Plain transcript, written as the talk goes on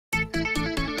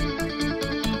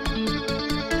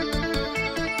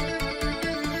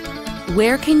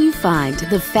Where can you find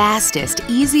the fastest,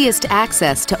 easiest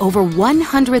access to over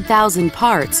 100,000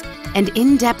 parts and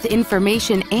in-depth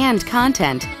information and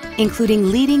content,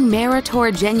 including leading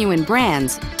Meritor genuine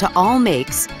brands to all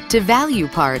makes, to value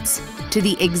parts, to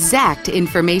the exact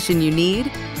information you need?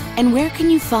 And where can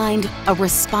you find a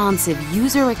responsive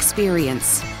user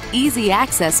experience, easy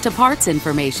access to parts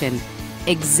information,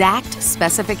 exact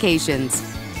specifications,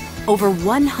 over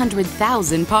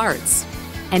 100,000 parts,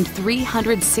 and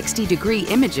 360-degree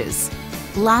images,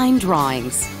 line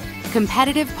drawings,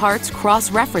 competitive parts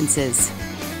cross-references,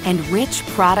 and rich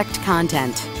product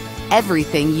content?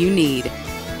 Everything you need.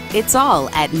 It's all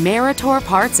at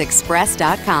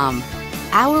MeritorPartsXpress.com.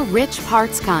 Our rich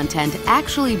parts content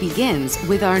actually begins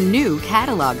with our new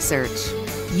catalog search.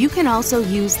 You can also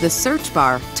use the search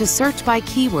bar to search by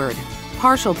keyword,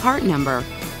 partial part number,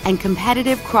 and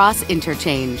competitive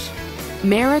cross-interchange.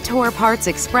 Meritor Parts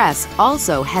Express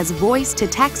also has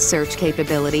voice-to-text search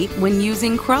capability when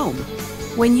using Chrome.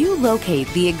 When you locate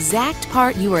the exact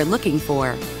part you are looking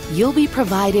for, you'll be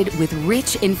provided with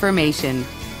rich information,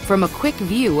 from a quick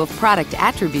view of product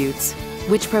attributes,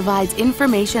 which provides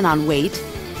information on weight,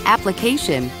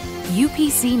 application,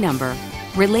 UPC number,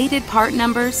 related part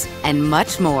numbers, and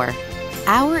much more.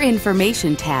 Our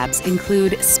information tabs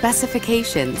include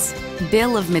specifications,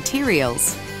 bill of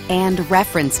materials, and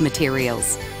reference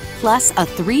materials, plus a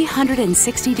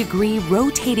 360-degree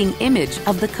rotating image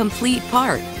of the complete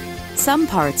part. Some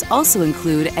parts also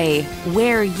include a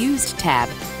Where Used tab,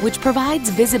 which provides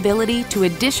visibility to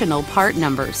additional part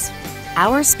numbers.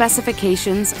 Our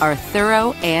specifications are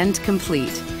thorough and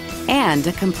complete, and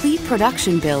a complete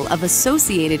production bill of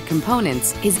associated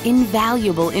components is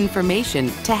invaluable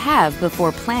information to have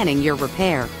before planning your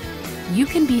repair. You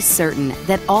can be certain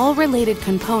that all related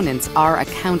components are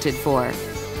accounted for.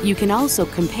 You can also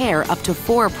compare up to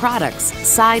 4 products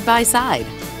side by side.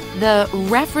 The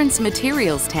Reference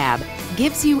Materials tab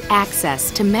gives you access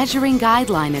to measuring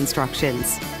guideline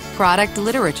instructions, product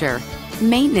literature,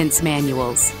 maintenance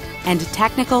manuals, and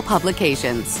technical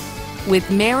publications. With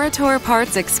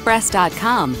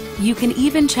MeritorPartsXpress.com, you can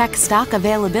even check stock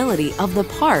availability of the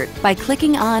part by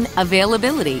clicking on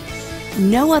Availability.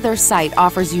 No other site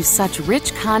offers you such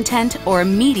rich content or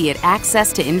immediate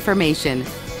access to information.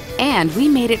 And we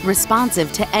made it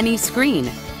responsive to any screen,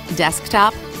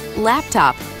 desktop,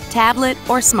 laptop, tablet,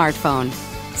 or smartphone.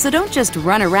 So don't just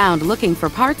run around looking for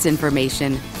parts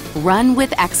information. Run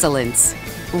with excellence.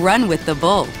 Run with the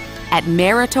bull at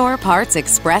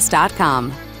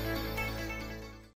MeritorPartsXpress.com.